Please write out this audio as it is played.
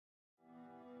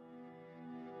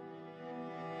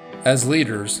As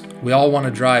leaders, we all want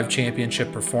to drive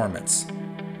championship performance.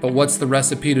 But what's the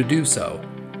recipe to do so?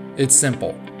 It's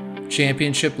simple.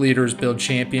 Championship leaders build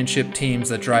championship teams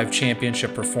that drive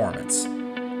championship performance.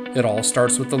 It all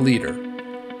starts with the leader.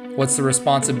 What's the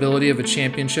responsibility of a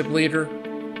championship leader?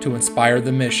 To inspire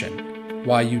the mission,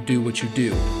 why you do what you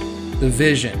do, the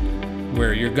vision,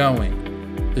 where you're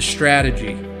going, the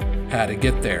strategy, how to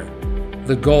get there,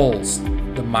 the goals,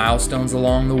 the milestones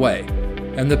along the way,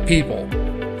 and the people,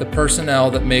 the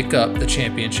personnel that make up the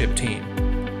championship team.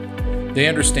 They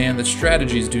understand that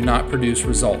strategies do not produce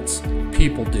results,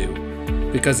 people do,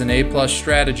 because an A+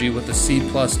 strategy with a C+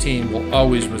 team will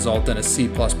always result in a C+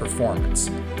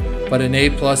 performance. But an A+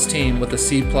 team with a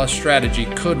C+ strategy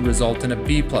could result in a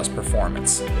B+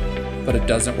 performance, but it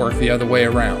doesn't work the other way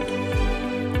around.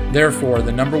 Therefore,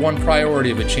 the number one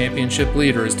priority of a championship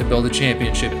leader is to build a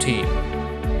championship team.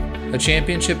 A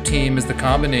championship team is the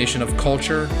combination of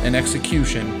culture and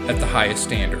execution at the highest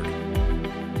standard.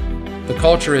 The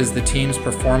culture is the team's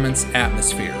performance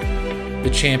atmosphere, the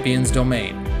champion's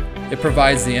domain. It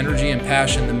provides the energy and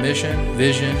passion the mission,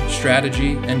 vision,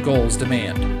 strategy, and goals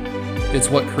demand. It's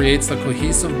what creates the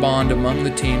cohesive bond among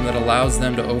the team that allows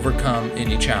them to overcome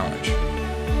any challenge.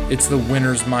 It's the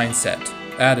winner's mindset,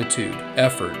 attitude,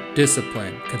 effort,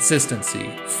 discipline,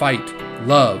 consistency, fight,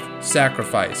 love,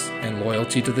 sacrifice, and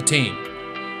loyalty to the team.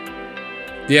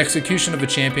 The execution of a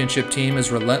championship team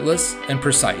is relentless and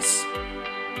precise.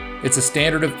 It's a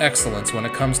standard of excellence when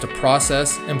it comes to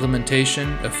process,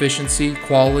 implementation, efficiency,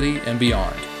 quality, and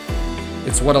beyond.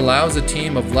 It's what allows a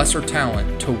team of lesser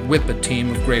talent to whip a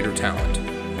team of greater talent.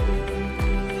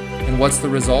 And what's the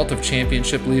result of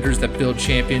championship leaders that build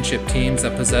championship teams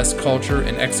that possess culture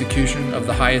and execution of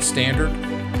the highest standard?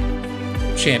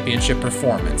 Championship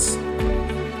performance.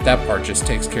 That part just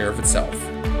takes care of itself.